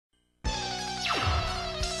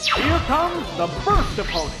Here comes the first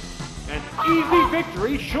opponent. An easy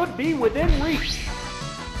victory should be within reach.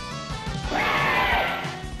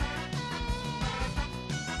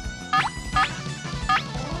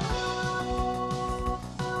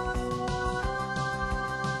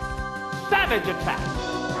 Savage attack.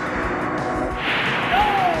 No!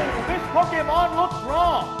 This Pokémon looks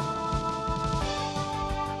wrong.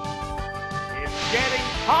 It's getting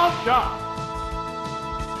pumped up.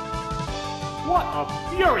 What a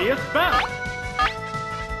furious battle!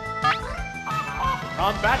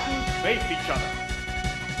 Combatants face each other.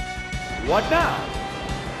 What now?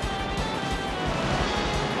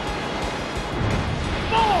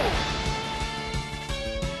 Boom!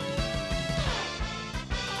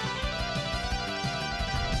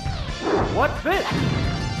 What's this?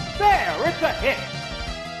 There, it's a hit!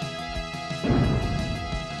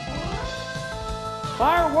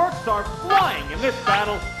 Fireworks are flying in this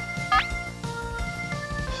battle.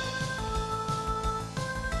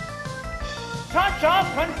 Touch of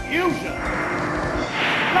confusion.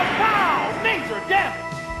 Kapow! Major damage.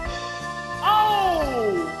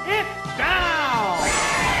 Oh, it's down.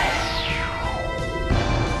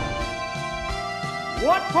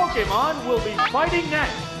 What Pokémon will be fighting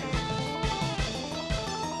next?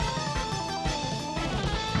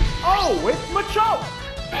 Oh, it's Machoke.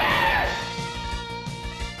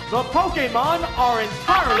 The Pokémon are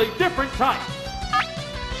entirely different types.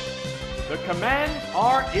 The commands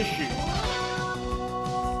are issued.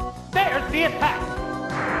 There's the attack!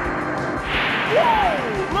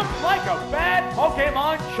 Whoa! Looks like a bad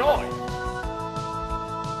Pokémon choice.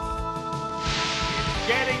 It's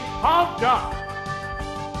getting pumped up.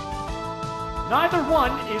 Neither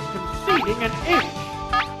one is conceding an inch.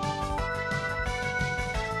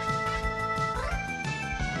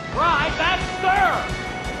 Try that serve!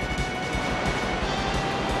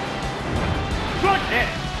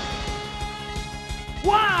 Goodness!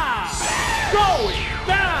 Wow! Going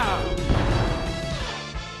down!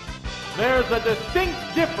 There's a distinct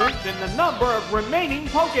difference in the number of remaining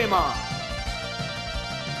Pokémon.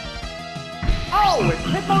 Oh, it's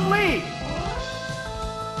Hitmonlee!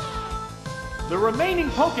 The remaining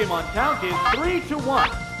Pokémon count is 3-1.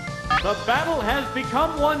 The battle has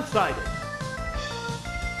become one-sided.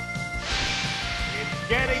 It's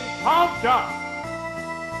getting pumped up.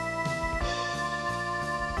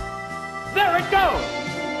 There it goes!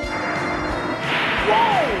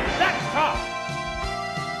 Whoa! That's tough!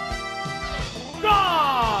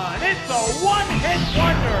 Gone! It's a one-hit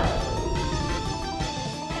wonder!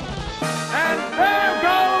 And there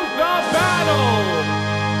goes the battle!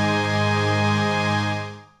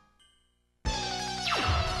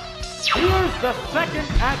 Here's the second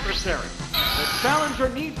adversary. The challenger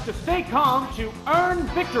needs to stay calm to earn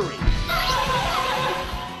victory.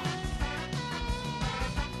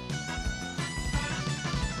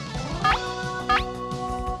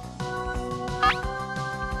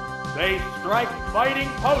 They strike fighting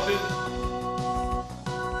poses.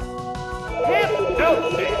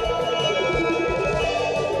 Hypnosis!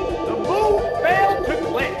 The move failed to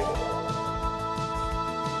click.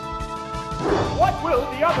 What will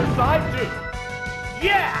the other side do?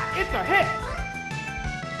 Yeah, it's a hit!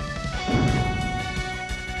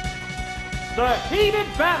 The heated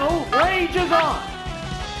battle rages on.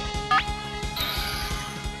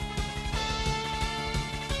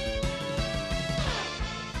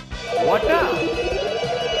 What now?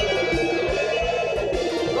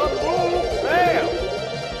 The move failed.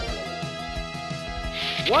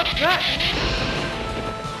 What's next?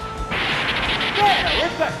 There,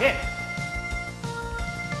 it's a hit.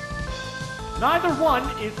 Neither one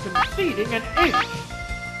is conceding an inch.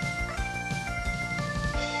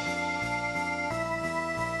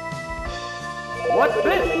 What's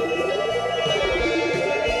this?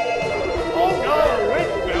 Oh no, it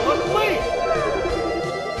fell asleep.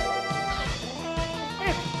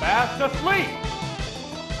 Fast asleep.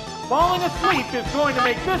 Falling asleep is going to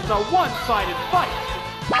make this a one-sided fight.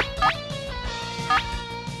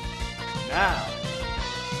 Now.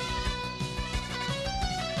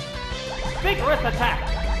 Vigorous attack.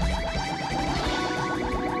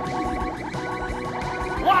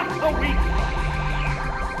 Block the weak spot.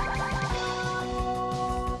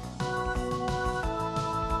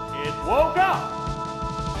 It woke up.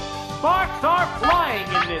 Sparks are flying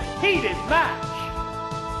in this heated match.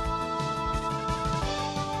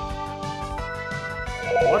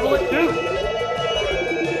 What'll it do?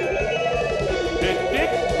 It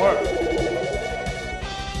didn't work.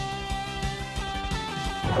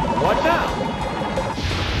 What now?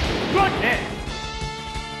 Goodness!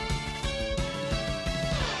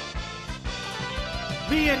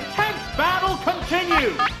 The intense battle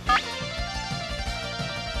continues!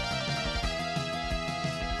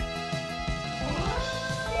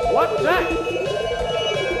 What's next?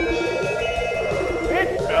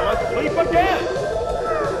 It fell asleep again!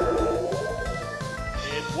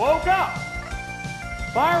 It woke up!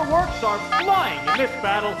 Fireworks are flying in this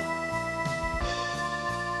battle!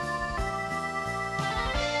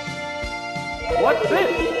 What's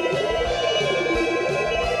this?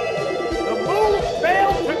 The move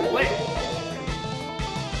failed to click!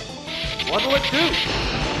 What'll it do?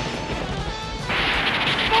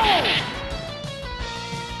 Boom!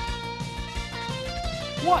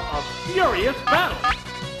 What a furious battle!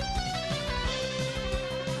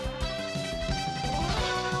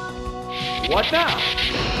 What now?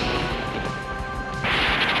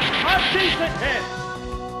 A decent hit!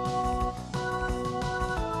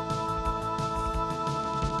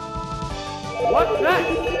 What's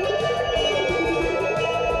next?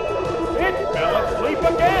 It fell asleep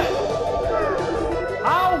again!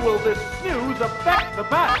 How will this snooze affect the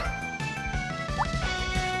battle?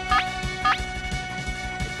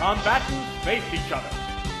 The combatants face each other.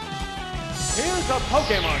 Here's a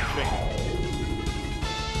Pokémon thing.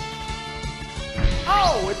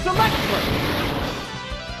 Oh, it's electric!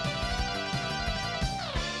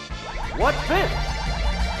 What's this?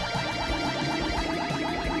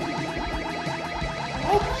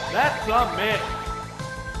 Oops, that's a miss.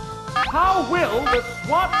 How will the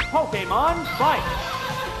swapped Pokémon fight?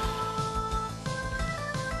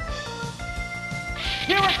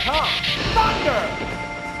 Here it comes! Thunder!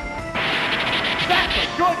 That's a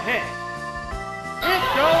good hit! It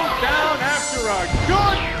goes down after a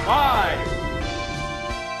good fight!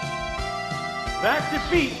 That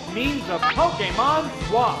defeat means a Pokémon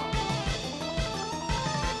swap.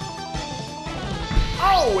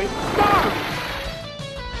 Oh, it's Scarlet!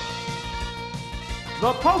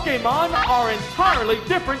 The Pokémon are entirely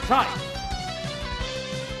different types.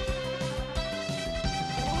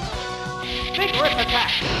 Vigorous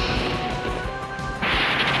attack!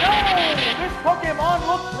 No! This Pokémon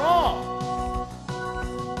looks wrong!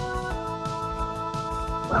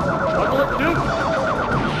 What will it do?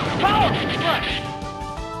 Powerful strike!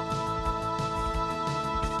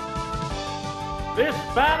 This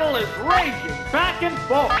battle is raging back and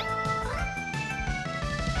forth!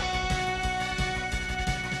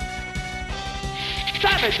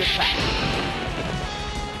 Savage attack!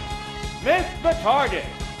 Missed the target!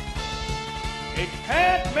 It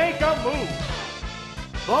can't make a move!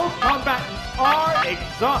 Both combatants are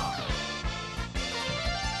exhausted!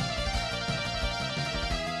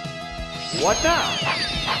 What now?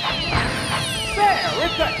 There,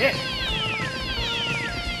 it's a hit!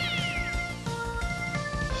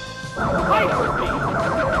 Hyper Beam!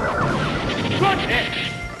 Good hit!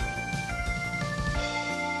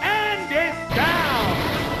 And it's down!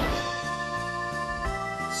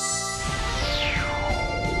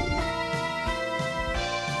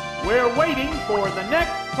 We're waiting for the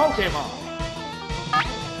next Pokémon.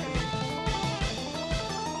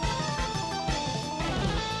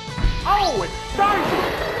 Oh, it's Staryu!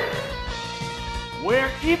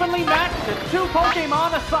 We're evenly matched at 2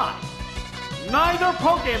 Pokémon aside. Neither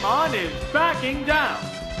Pokémon is backing down.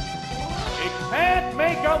 It can't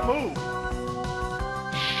make a move.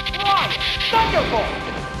 Right, Thunderbolt!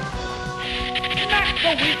 Smack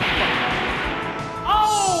the weak spot.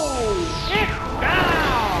 Oh, it's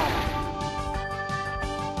down!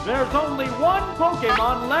 There's only 1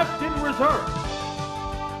 Pokémon left in reserve.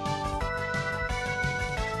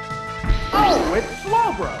 Oh, it's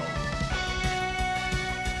Slowbro!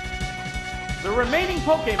 The remaining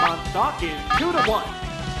Pokémon stock is 2 to 1.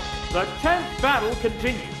 The 10th battle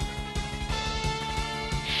continues.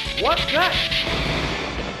 What's next?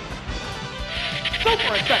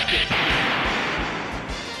 Super effective!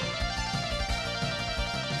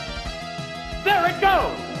 There it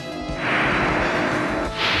goes!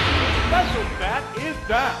 Special Stat is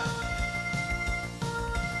down.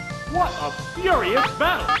 What a furious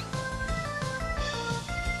battle!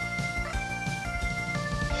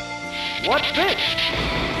 What's this?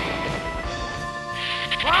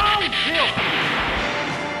 Ground Zero!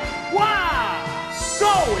 Wow!